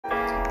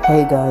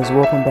Hey guys,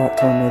 welcome back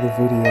to another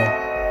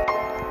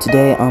video.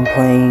 Today I'm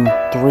playing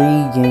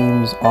 3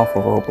 games off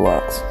of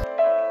Roblox.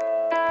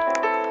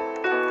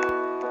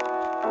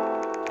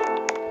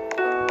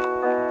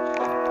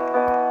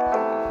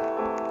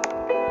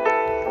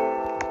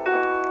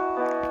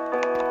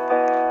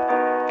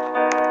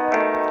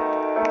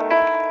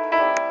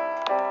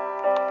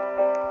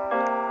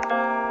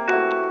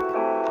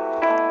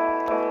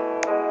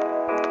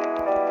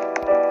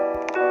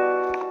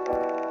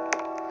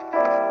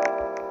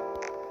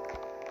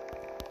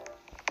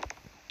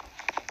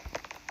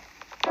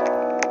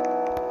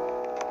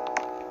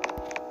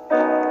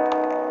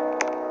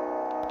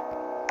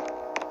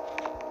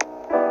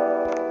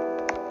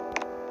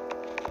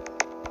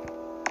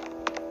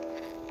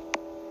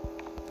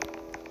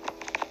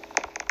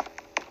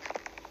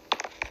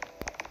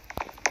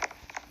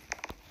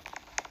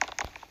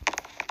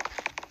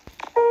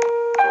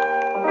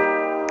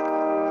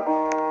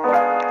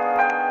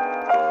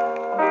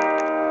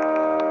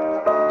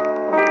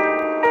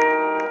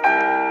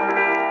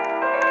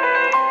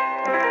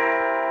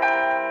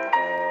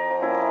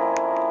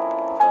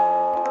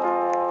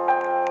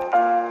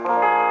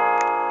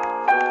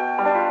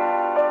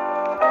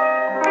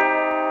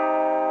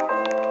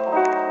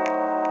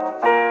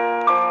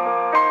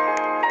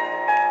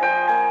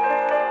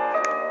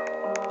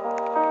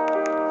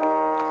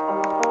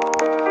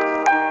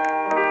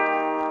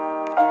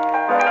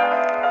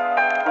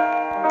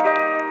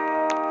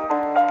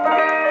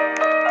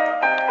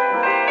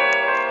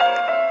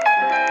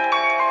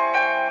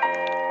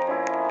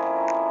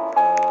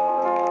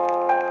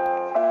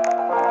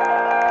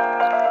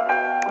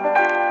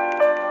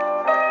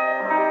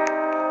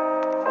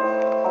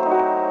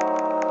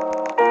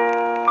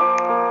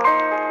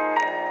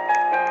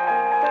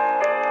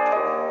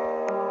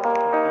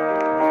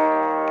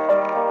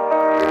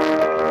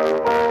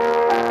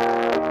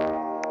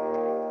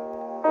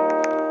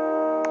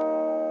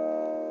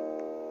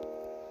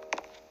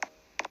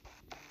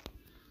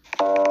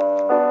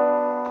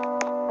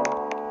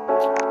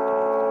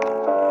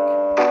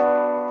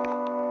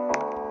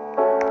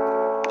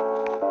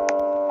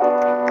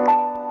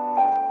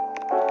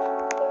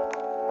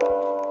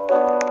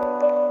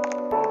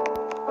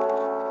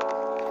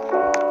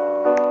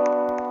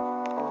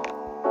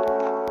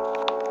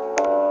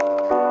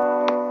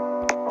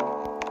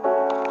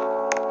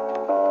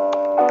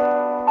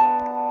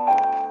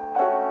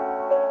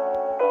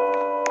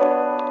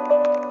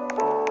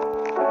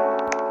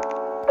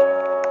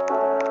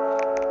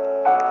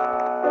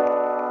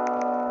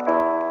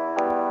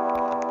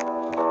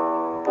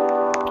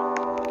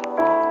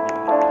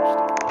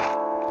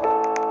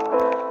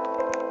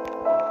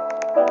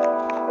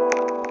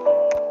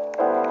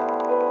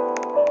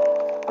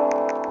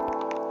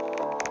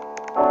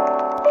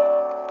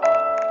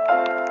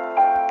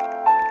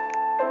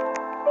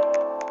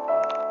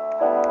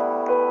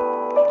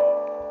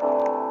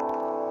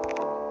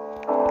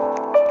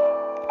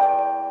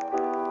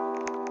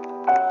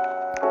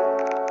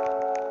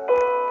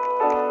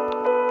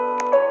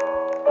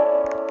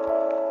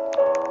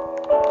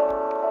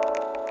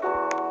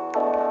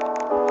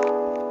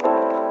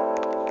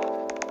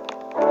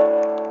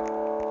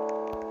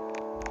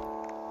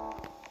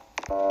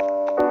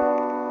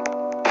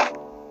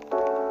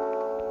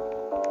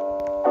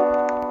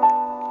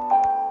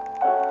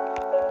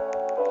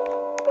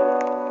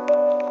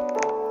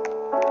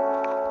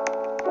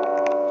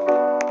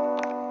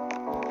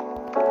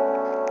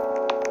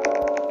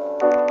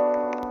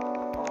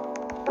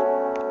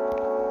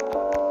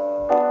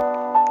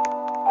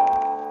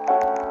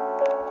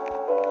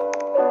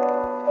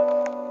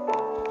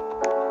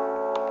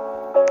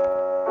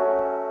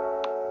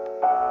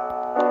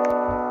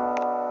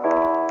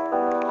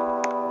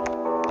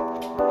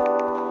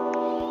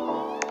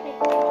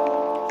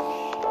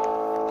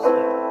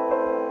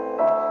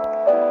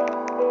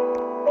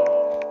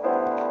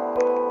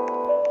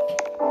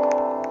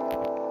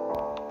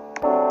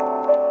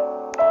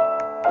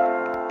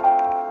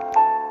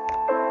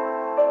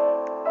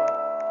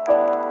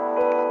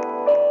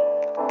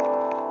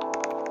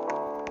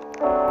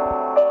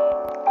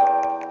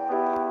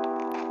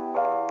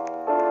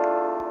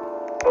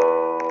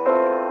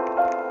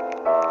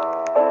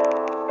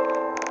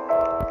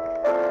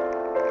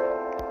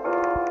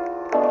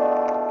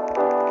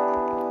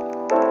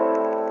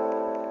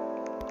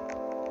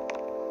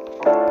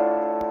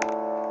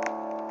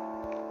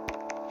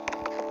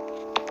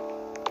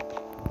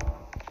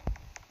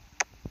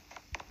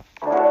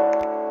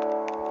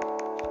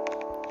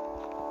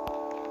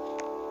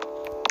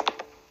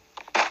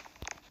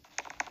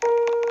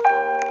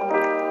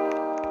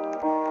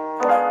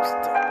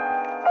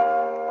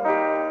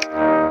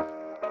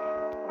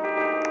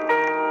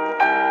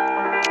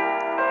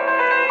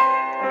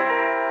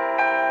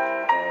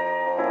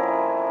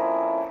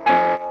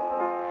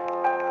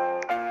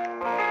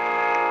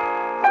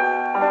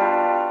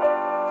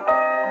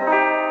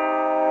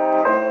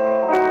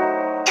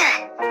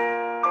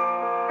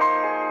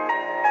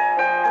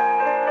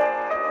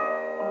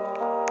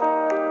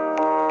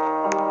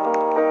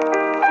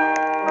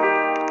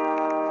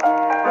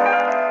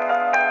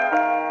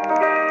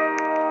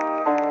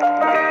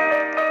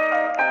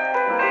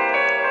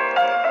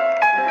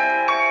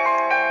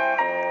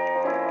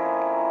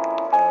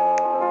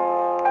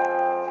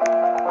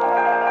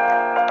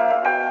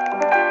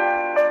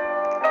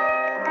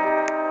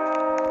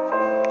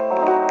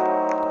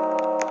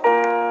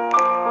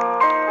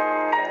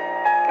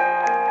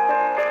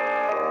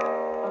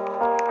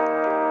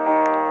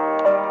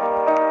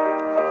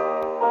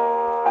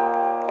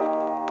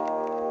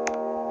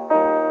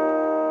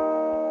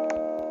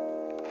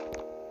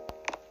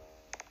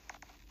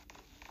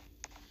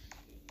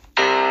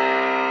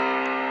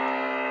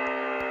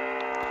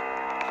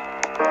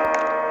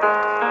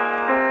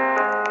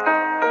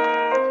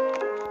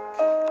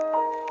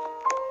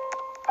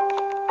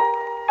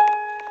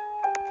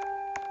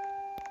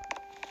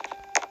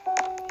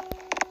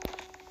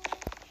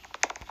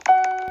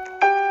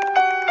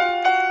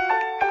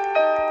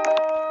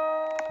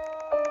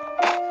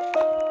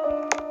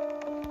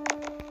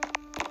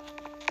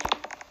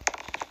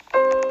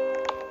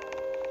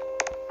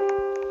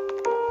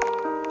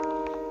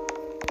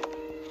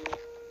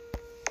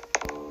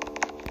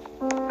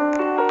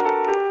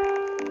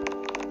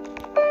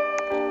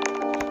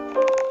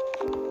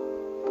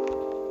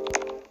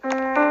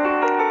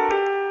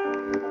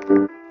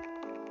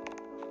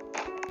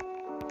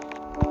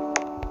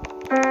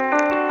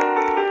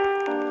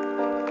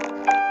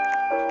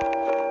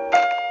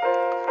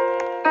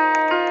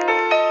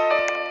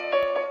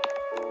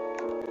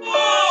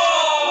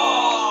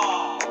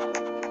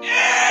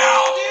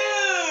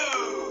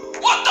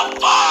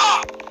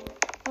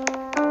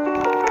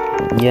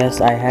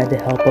 yes, I had to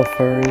help a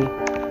furry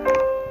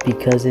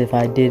because if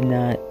I did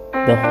not,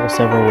 the whole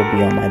server would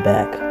be on my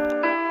back.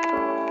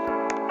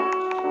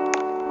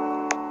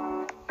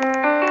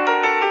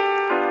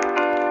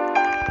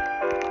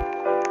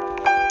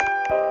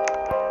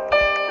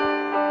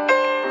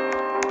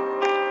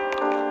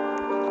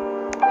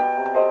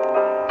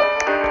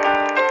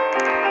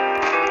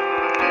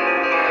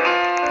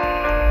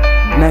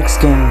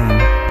 Next game.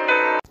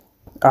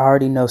 I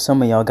already know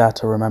some of y'all got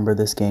to remember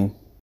this game.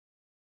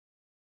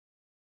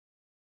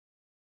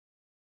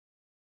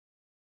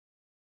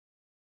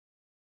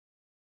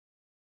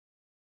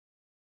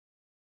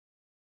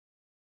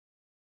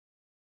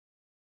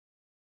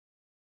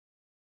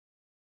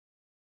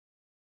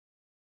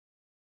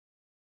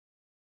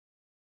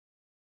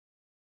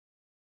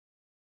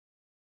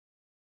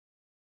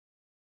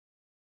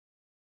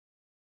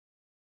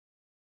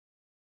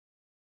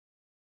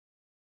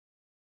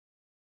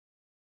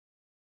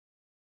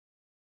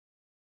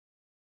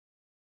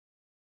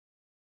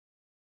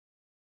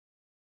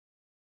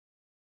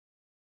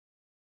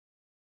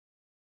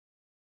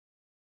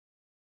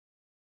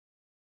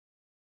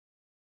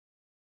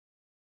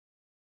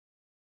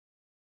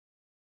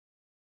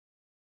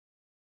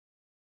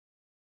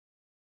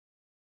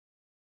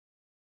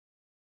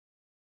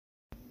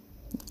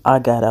 I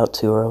got out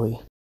too early.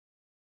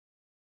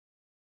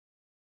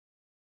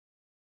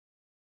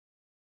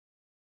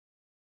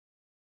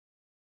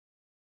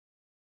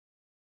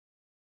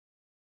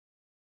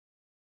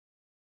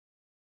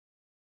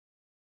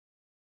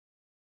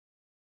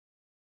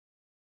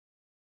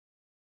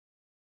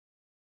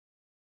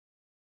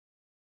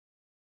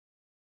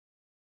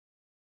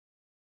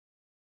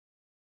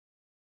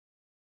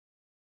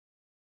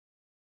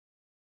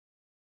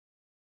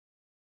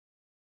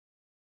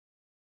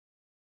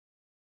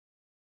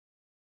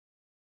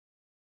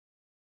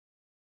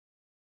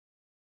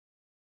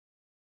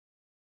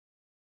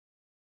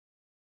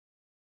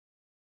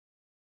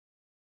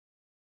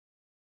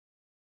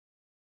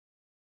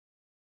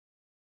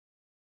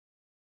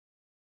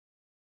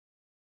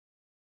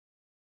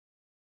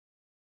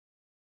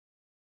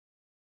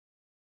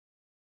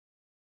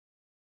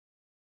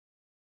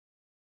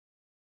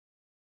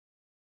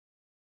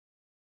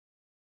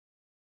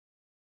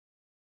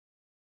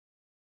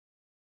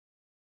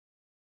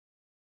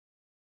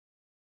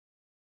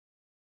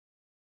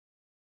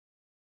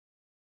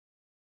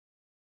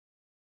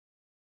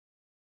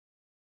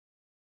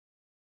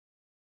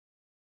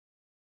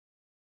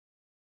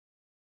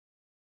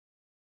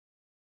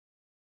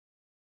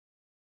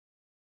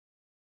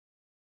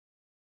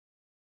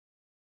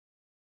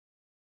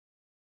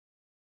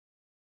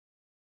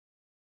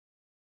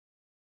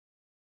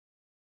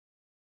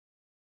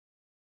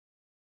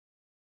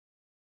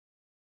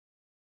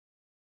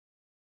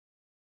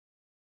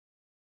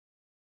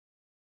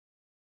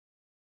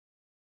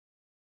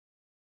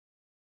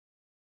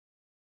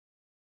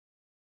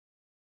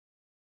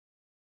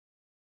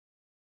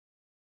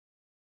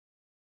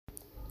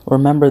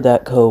 Remember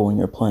that code when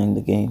you're playing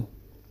the game.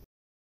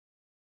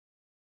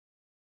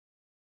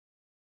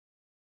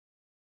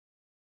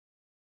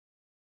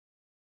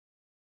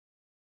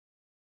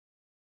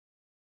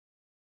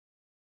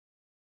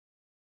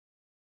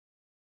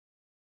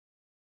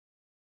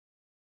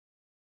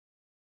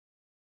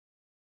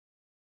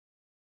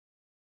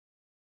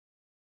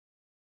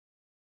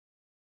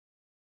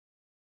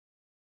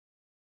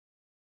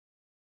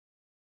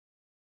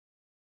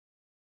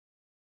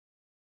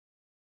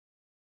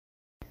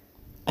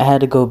 I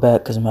had to go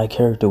back because my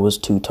character was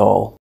too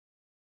tall.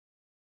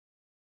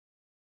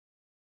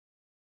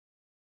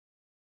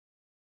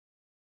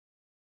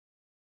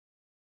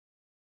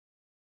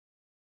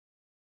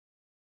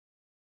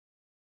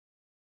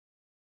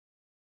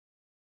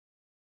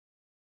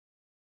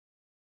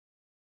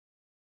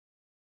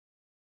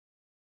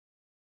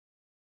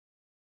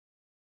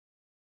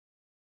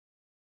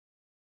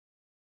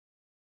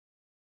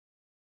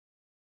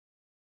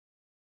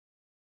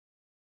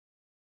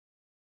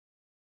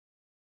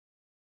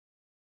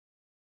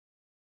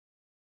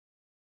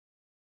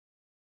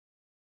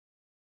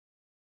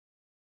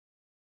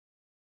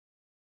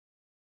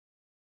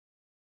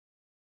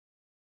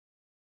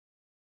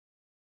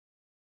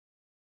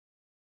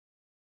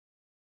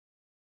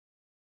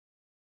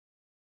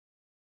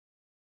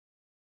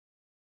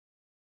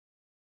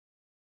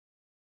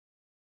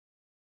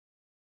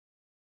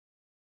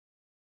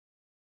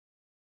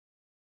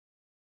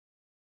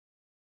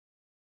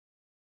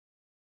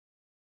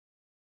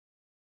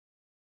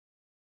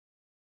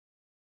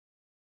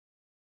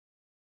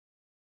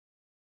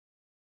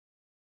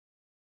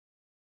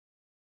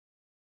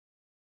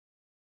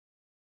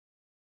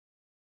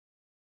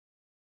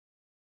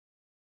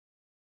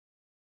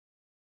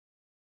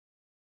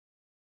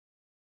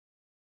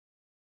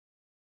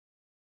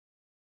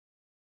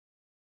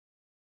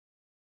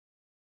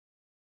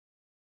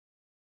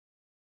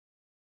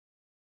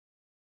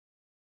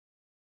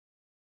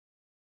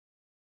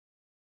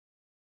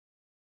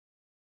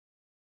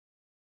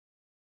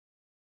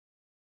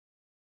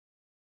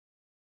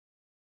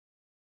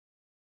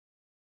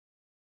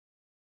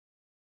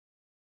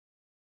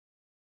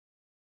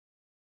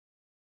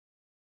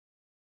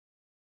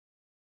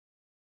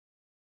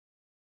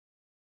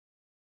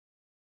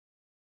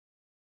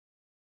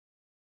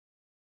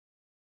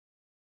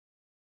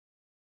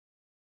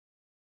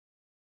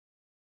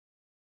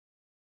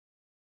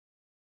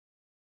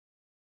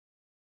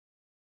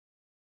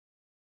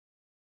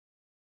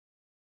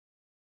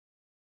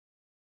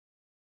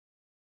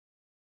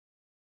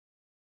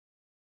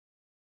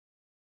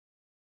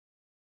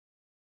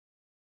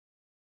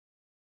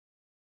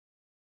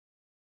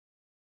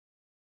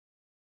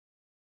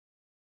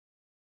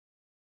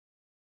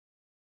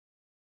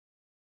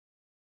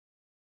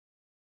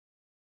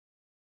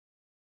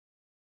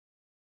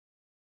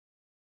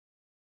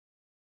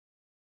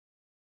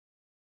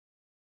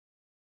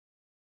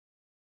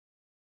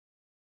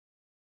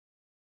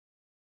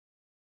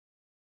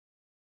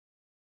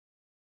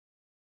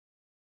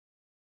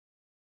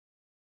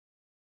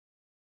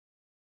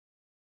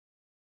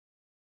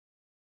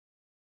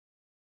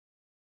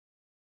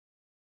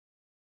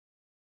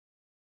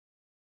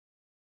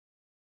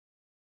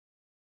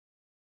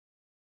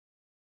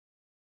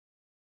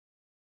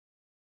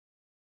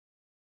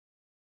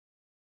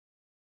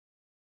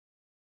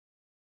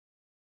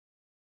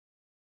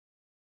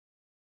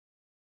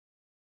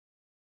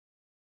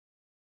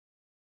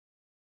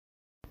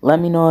 Let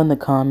me know in the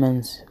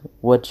comments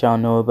what y'all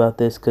know about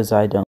this, because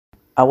I don't.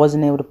 I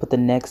wasn't able to put the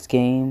next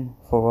game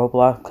for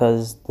Roblox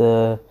because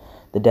the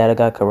data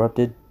got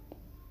corrupted.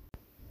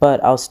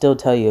 But I'll still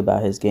tell you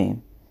about his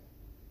game.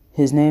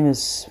 His name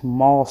is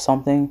Small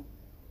Something.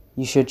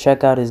 You should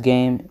check out his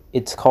game.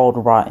 It's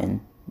called Rotten.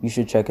 You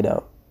should check it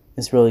out.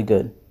 It's really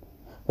good.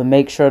 But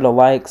make sure to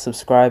like,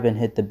 subscribe, and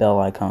hit the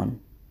bell icon.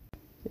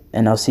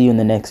 And I'll see you in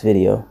the next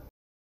video.